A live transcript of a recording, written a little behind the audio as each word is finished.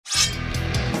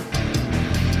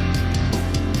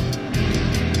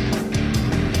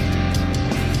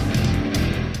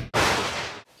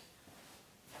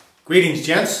Greetings,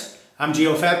 gents. I'm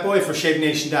Geofatboy for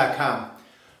ShaveNation.com.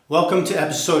 Welcome to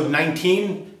episode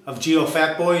 19 of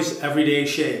Geofatboy's Everyday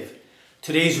Shave.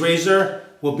 Today's razor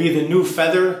will be the new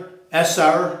Feather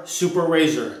SR Super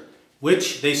Razor,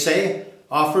 which, they say,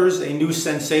 offers a new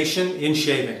sensation in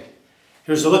shaving.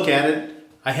 Here's a look at it.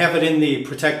 I have it in the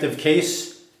protective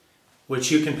case,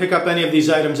 which you can pick up any of these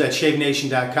items at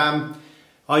ShaveNation.com.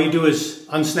 All you do is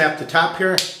unsnap the top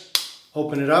here,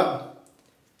 open it up.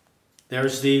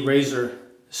 There's the razor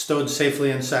stowed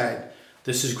safely inside.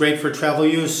 This is great for travel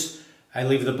use. I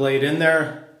leave the blade in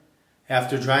there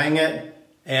after drying it,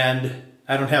 and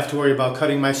I don't have to worry about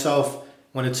cutting myself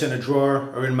when it's in a drawer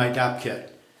or in my DOP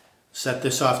kit. Set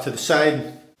this off to the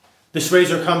side. This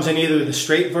razor comes in either the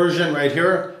straight version right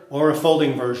here or a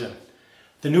folding version.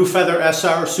 The new Feather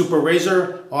SR Super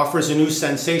Razor offers a new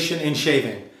sensation in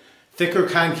shaving. Thicker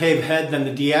concave head than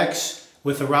the DX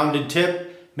with a rounded tip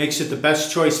makes it the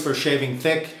best choice for shaving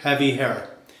thick, heavy hair.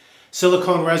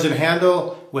 Silicone resin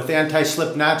handle with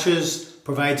anti-slip notches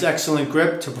provides excellent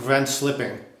grip to prevent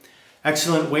slipping.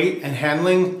 Excellent weight and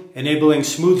handling, enabling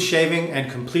smooth shaving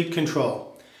and complete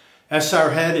control. SR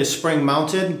head is spring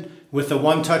mounted with a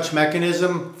one-touch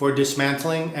mechanism for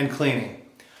dismantling and cleaning.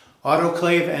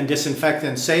 Autoclave and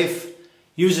disinfectant safe.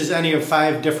 Uses any of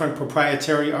 5 different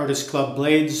proprietary Artist Club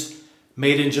blades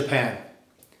made in Japan.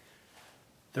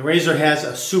 The razor has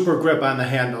a super grip on the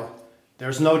handle.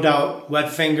 There's no doubt wet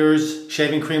fingers,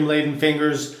 shaving cream laden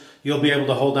fingers, you'll be able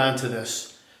to hold on to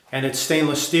this. And it's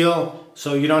stainless steel,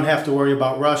 so you don't have to worry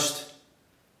about rust.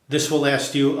 This will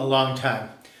last you a long time.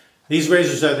 These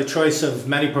razors are the choice of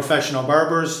many professional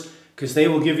barbers because they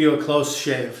will give you a close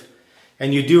shave.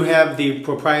 And you do have the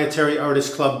proprietary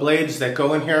Artist Club blades that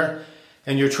go in here,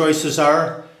 and your choices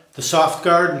are the Soft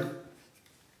Guard,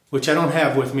 which I don't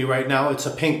have with me right now. It's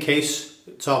a pink case.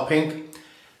 It's all pink.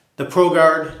 The Pro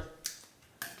Guard,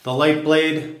 the Light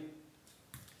Blade,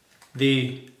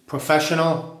 the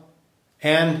Professional,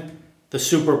 and the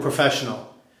Super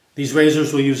Professional. These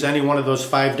razors will use any one of those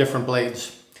 5 different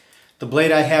blades. The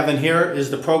blade I have in here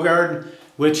is the Pro Guard,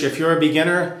 which if you're a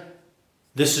beginner,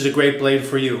 this is a great blade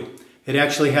for you. It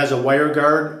actually has a wire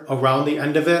guard around the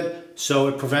end of it, so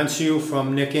it prevents you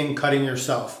from nicking, cutting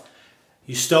yourself.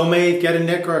 You still may get a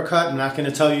nick or a cut. I'm not going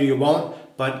to tell you you won't,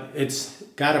 but it's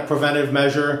got a preventive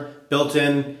measure built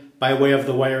in by way of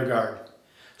the wire guard.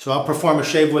 So I'll perform a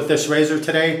shave with this razor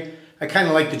today. I kind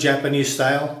of like the Japanese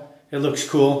style. It looks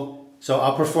cool. So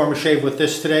I'll perform a shave with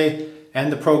this today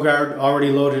and the Pro Guard already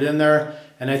loaded in there.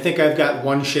 And I think I've got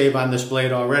 1 shave on this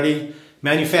blade already.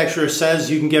 Manufacturer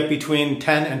says you can get between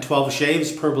 10 and 12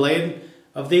 shaves per blade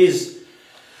of these.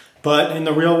 But in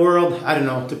the real world, I don't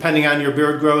know, depending on your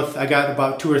beard growth, I got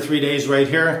about 2 or 3 days right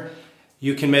here.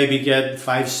 You can maybe get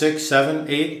 5, 6, 7,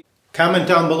 8. Comment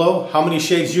down below how many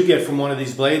shaves you get from one of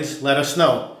these blades. Let us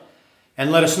know.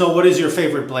 And let us know, what is your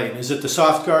favorite blade? Is it the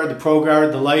Soft Guard, the Pro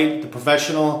Guard, the Light, the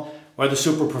Professional, or the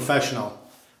Super Professional?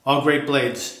 All great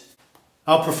blades.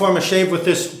 I'll perform a shave with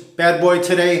this bad boy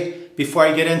today. Before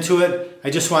I get into it,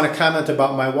 I just want to comment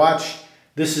about my watch.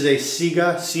 This is a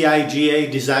Ciga,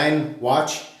 C-I-G-A design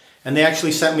watch. And they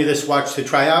actually sent me this watch to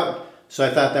try out. So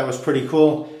I thought that was pretty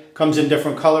cool. Comes in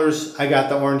different colors. I got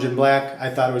the orange and black. I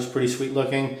thought it was pretty sweet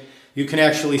looking. You can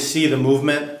actually see the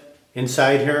movement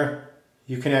inside here.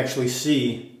 You can actually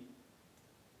see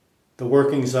the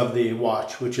workings of the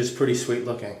watch, which is pretty sweet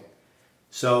looking.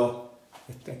 So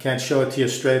I can't show it to you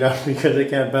straight up because I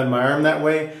can't bend my arm that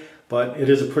way, but it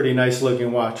is a pretty nice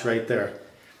looking watch right there.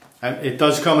 It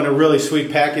does come in a really sweet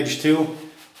package too.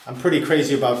 I'm pretty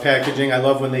crazy about packaging. I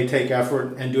love when they take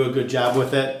effort and do a good job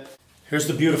with it. Here's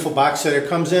the beautiful box that it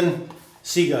comes in.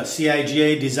 Ciga,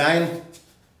 C-I-G-A design.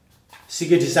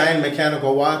 Ciga design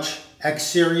mechanical watch. X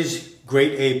series,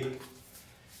 Great Ape.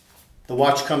 The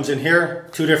watch comes in here,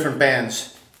 2 different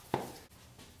bands.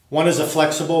 One is a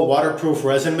flexible, waterproof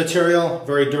resin material,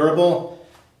 very durable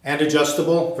and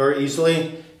adjustable very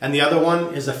easily. And the other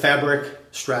one is a fabric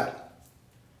strap,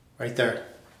 right there.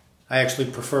 I actually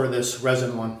prefer this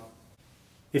resin one.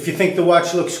 If you think the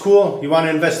watch looks cool, you want to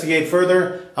investigate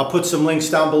further, I'll put some links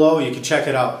down below. You can check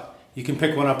it out. You can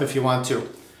pick one up if you want to.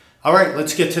 All right,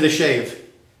 let's get to the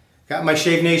shave. Got my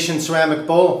Shave Nation ceramic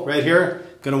bowl right here.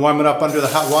 Gonna warm it up under the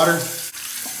hot water.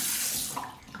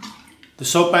 The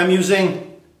soap I'm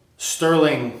using,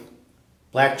 Sterling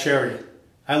Black Cherry.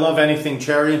 I love anything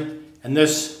cherry, and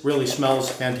this really smells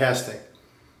fantastic.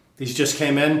 These just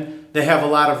came in. They have a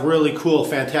lot of really cool,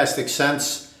 fantastic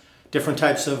scents. Different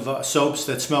types of soaps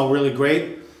that smell really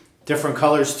great. Different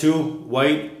colors too.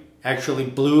 White, actually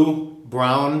blue,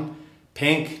 brown,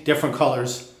 pink, different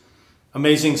colors.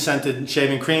 Amazing scented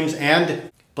shaving creams, and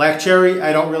Black cherry,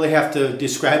 I don't really have to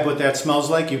describe what that smells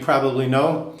like. You probably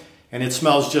know. And it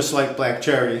smells just like black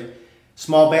cherry.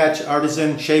 Small batch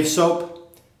artisan shave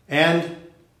soap. And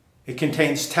it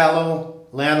contains tallow,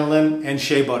 lanolin, and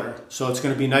shea butter. So it's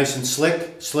going to be nice and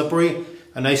slick, slippery.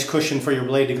 A nice cushion for your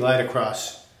blade to glide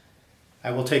across.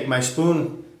 I will take my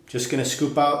spoon. Just going to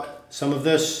scoop out some of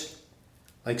this.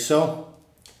 Like so.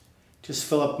 Just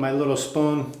fill up my little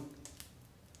spoon.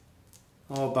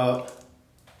 Oh, about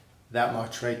that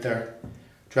much right there.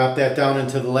 Drop that down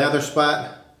into the lather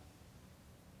spot.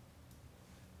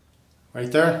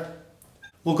 Right there.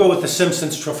 We'll go with the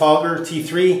Simpson's Trafalgar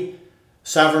T3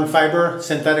 Sovereign Fiber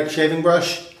Synthetic Shaving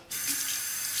Brush.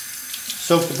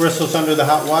 Soak the bristles under the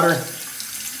hot water.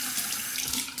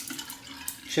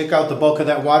 Shake out the bulk of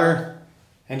that water.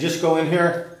 And just go in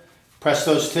here. Press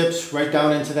those tips right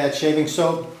down into that shaving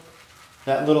soap.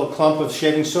 That little clump of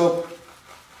shaving soap.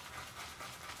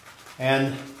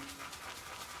 And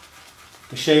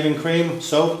the shaving cream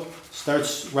soap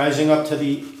starts rising up to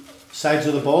the sides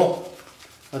of the bowl.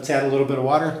 Let's add a little bit of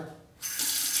water.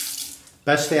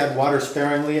 Best to add water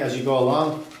sparingly as you go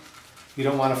along. You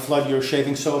don't want to flood your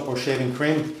shaving soap or shaving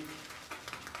cream.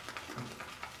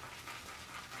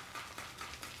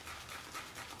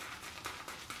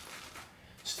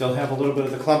 Still have a little bit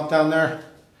of the clump down there.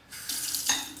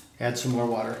 Add some more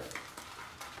water.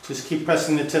 Just keep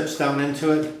pressing the tips down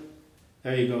into it.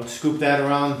 There you go. Scoop that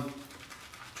around.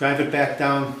 Drive it back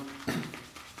down.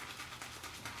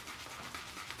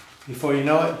 Before you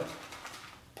know it,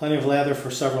 plenty of lather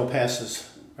for several passes.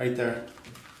 Right there.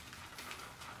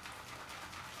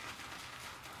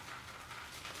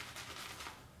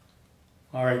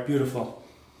 Alright, beautiful.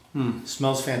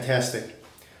 Smells fantastic.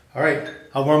 Alright,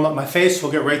 I'll warm up my face.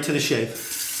 We'll get right to the shave.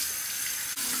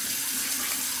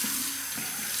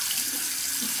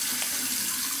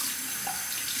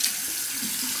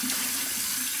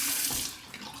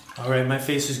 Alright, my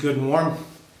face is good and warm.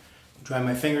 Dry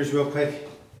my fingers real quick.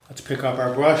 Let's pick up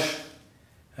our brush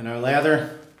and our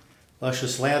lather.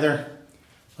 Luscious lather.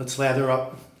 Let's lather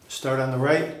up. Start on the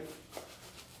right.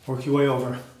 Work your way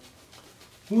over.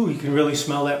 Ooh, you can really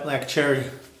smell that black cherry.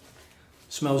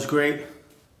 Smells great.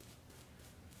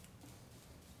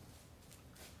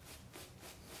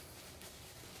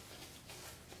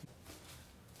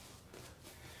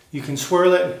 You can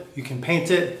swirl it, you can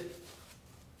paint it.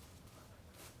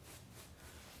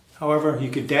 However, you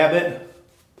could dab it.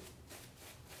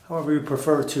 However you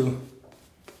prefer to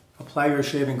apply your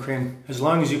shaving cream. As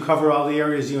long as you cover all the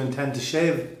areas you intend to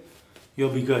shave,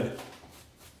 you'll be good.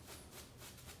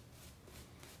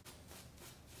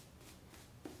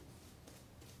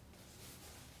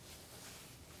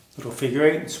 Little figure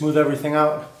eight, smooth everything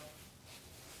out.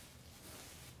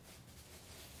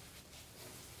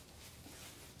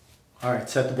 Alright,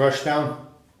 set the brush down.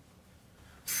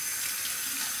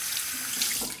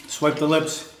 Swipe the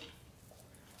lips.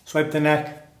 Swipe the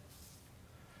neck.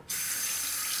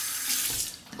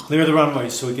 Clear the runway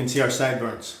so we can see our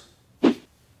sideburns.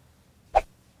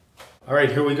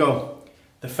 Alright, here we go.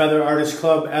 The Feather Artist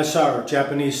Club SR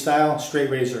Japanese style straight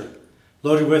razor.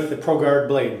 Loaded with the ProGuard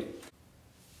blade.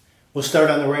 We'll start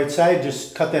on the right side.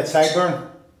 Just cut that sideburn.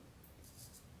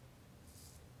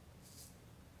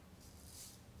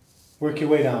 Work your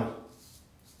way down.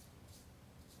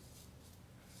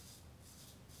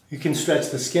 You can stretch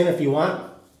the skin if you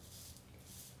want.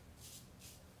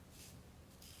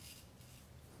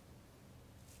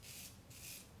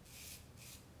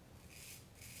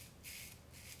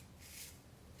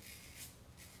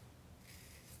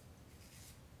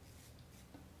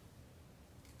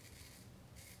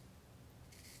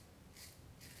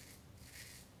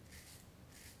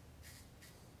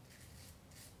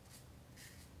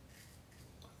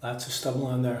 Lots of stubble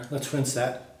on there. Let's rinse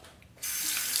that.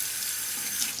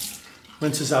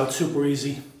 Rinses out super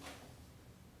easy.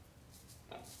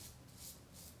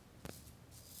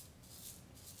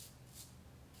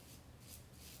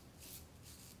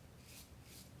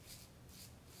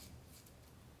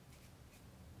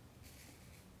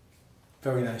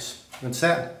 Very nice. Rinse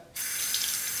that.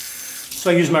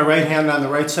 So I use my right hand on the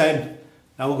right side.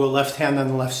 Now we'll go left hand on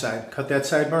the left side. Cut that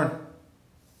sideburn.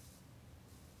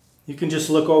 You can just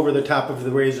look over the top of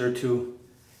the razor to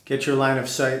get your line of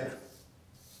sight.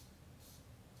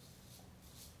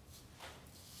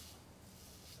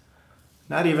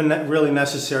 Not even really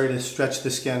necessary to stretch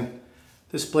the skin.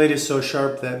 This blade is so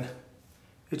sharp that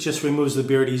it just removes the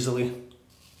beard easily.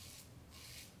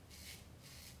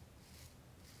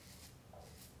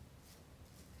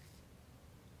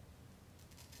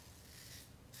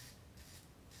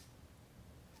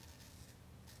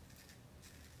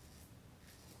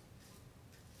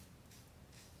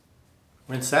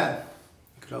 Rinse that.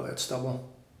 Look at all that stubble.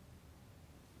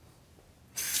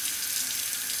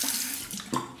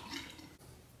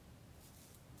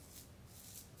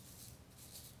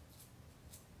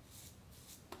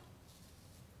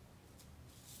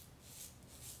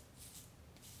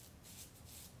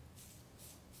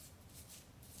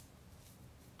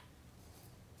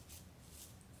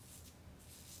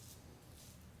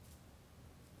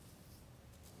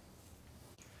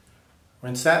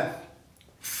 Rinse that.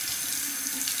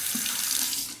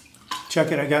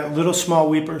 Check it, I got a little small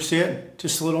weeper, see it?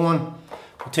 Just a little one.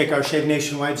 We'll take our Shave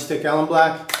Nationwide stick Allen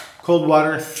Block, cold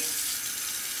water.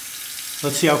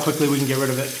 Let's see how quickly we can get rid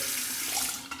of it.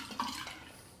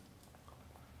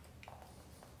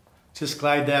 Just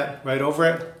glide that right over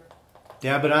it.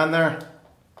 Dab it on there.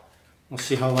 We'll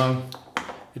see how long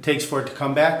it takes for it to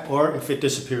come back or if it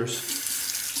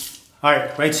disappears. All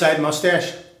right, right side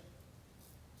mustache.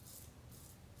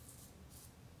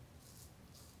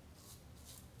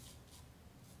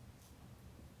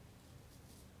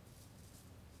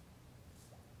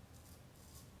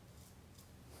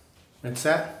 Rinse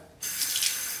that.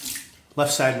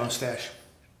 Left side mustache.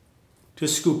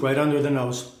 Just scoop right under the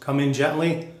nose. Come in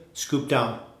gently, scoop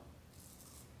down.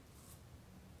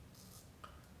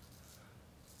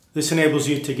 This enables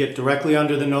you to get directly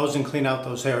under the nose and clean out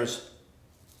those hairs.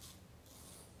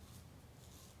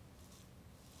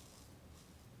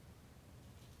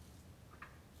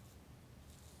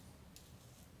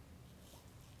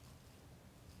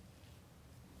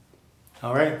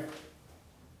 All right.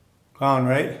 Gone,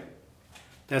 right?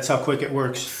 That's how quick it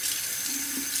works.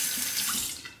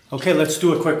 Okay, let's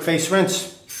do a quick face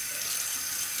rinse.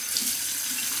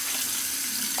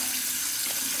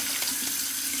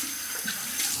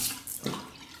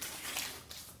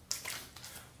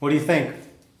 What do you think?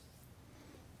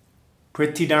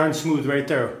 Pretty darn smooth right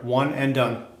there. One and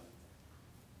done.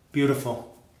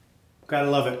 Beautiful. Gotta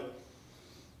love it.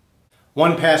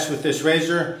 One pass with this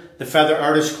razor, the Feather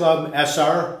Artist Club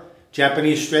SR,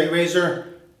 Japanese straight razor,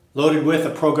 loaded with a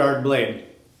Pro Guard blade.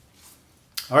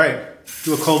 All right,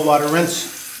 do a cold water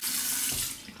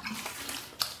rinse.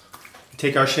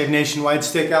 Take our Shave Nationwide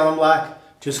stick Allen Block,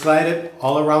 just glide it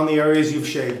all around the areas you've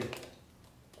shaved.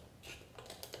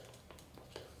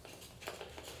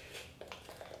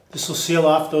 This will seal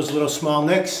off those little small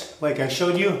nicks like I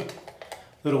showed you,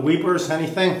 little weepers,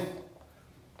 anything.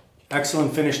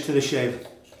 Excellent finish to the shave.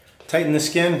 Tighten the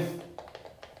skin.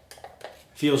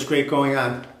 Feels great going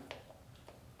on.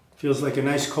 Feels like a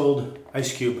nice cold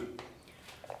ice cube.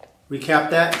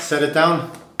 Recap that, set it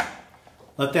down.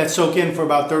 Let that soak in for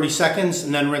about 30 seconds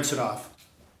and then rinse it off.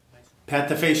 Pat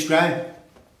the face dry.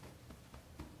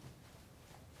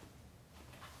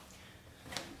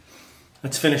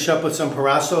 Let's finish up with some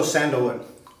Parasso Sandalwood,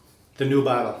 the new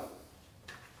bottle.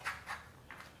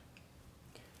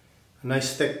 A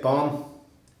nice thick balm.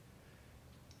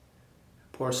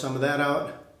 Pour some of that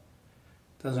out.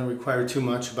 Doesn't require too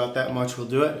much, about that much will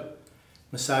do it.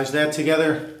 Massage that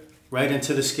together, right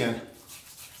into the skin.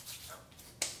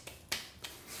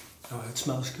 Oh, it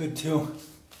smells good too.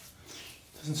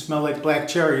 Doesn't smell like black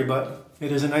cherry, but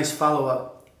it is a nice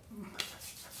follow-up.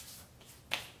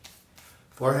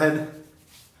 Forehead.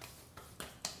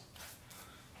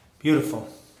 Beautiful.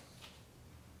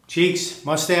 Cheeks,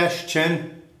 mustache,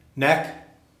 chin, neck,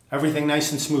 everything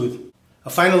nice and smooth. A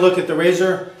final look at the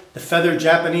razor. The Feather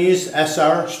Japanese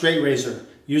SR straight razor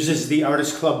uses the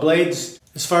Artist Club blades.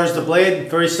 As far as the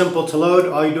blade, very simple to load.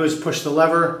 All you do is push the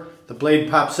lever, the blade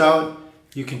pops out.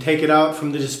 You can take it out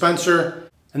from the dispenser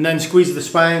and then squeeze the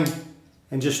spine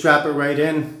and just drop it right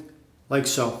in like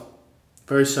so.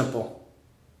 Very simple.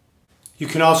 You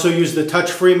can also use the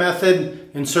touch-free method.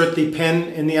 Insert the pin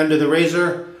in the end of the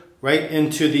razor right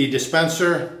into the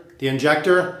dispenser, the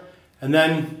injector, and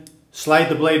then slide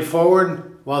the blade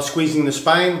forward while squeezing the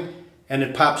spine, and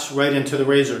it pops right into the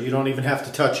razor. You don't even have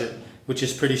to touch it, which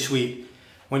is pretty sweet.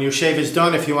 When your shave is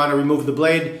done, if you want to remove the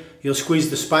blade, you'll squeeze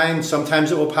the spine.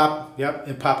 Sometimes it will pop. Yep,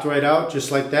 it popped right out,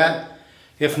 just like that.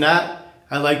 If not,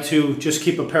 I like to just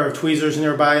keep a pair of tweezers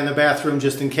nearby in the bathroom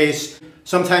just in case.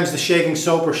 Sometimes the shaving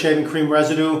soap or shaving cream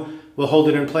residue will hold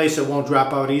it in place. It won't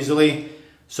drop out easily.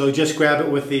 So just grab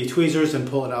it with the tweezers and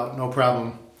pull it out, no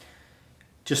problem.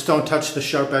 Just don't touch the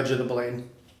sharp edge of the blade.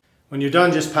 When you're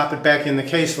done, just pop it back in the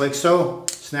case like so,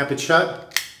 snap it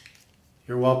shut,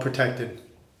 you're well protected.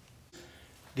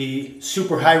 The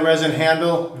super high resin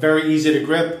handle, very easy to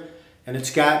grip, and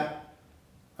it's got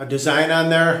a design on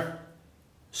there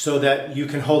so that you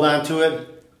can hold on to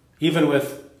it even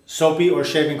with soapy or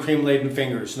shaving cream laden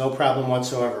fingers, no problem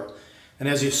whatsoever. And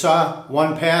as you saw,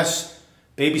 one pass,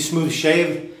 baby smooth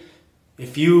shave.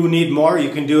 If you need more,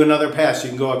 you can do another pass. You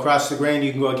can go across the grain,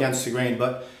 you can go against the grain.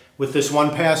 But with this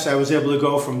one pass, I was able to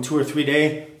go from 2 or 3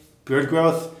 day beard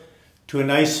growth to a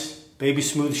nice baby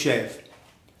smooth shave.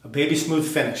 A baby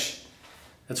smooth finish.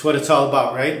 That's what it's all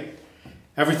about, right?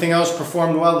 Everything else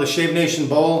performed well. The Shave Nation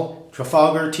bowl,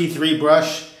 Trafalgar T3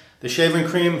 brush, the shaving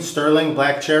cream, Sterling,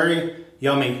 black cherry,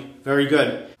 yummy, very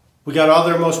good. We got all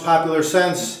their most popular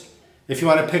scents. If you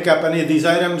want to pick up any of these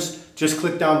items, just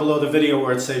click down below the video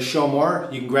where it says show more.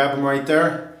 You can grab them right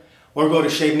there. Or go to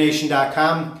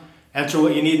shavenation.com, enter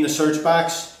what you need in the search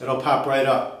box, it'll pop right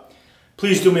up.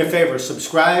 Please do me a favor,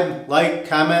 subscribe, like,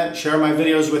 comment, share my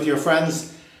videos with your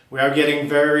friends. We are getting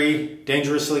very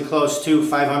dangerously close to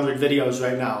 500 videos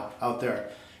right now out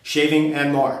there. Shaving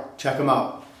and more. Check them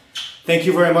out. Thank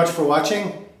you very much for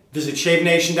watching. Visit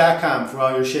shavenation.com for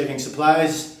all your shaving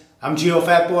supplies. I'm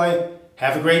Geofatboy.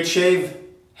 Have a great shave.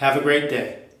 Have a great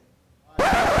day.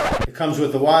 It comes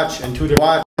with the watch and tutor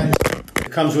watch.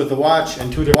 It comes with the watch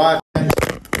and tutor watch.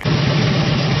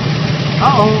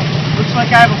 Uh-oh. Looks like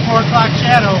I have a 4 o'clock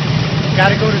shadow.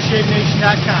 Gotta go to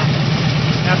shavenation.com.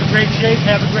 Have a great shave.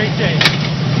 Have a great day.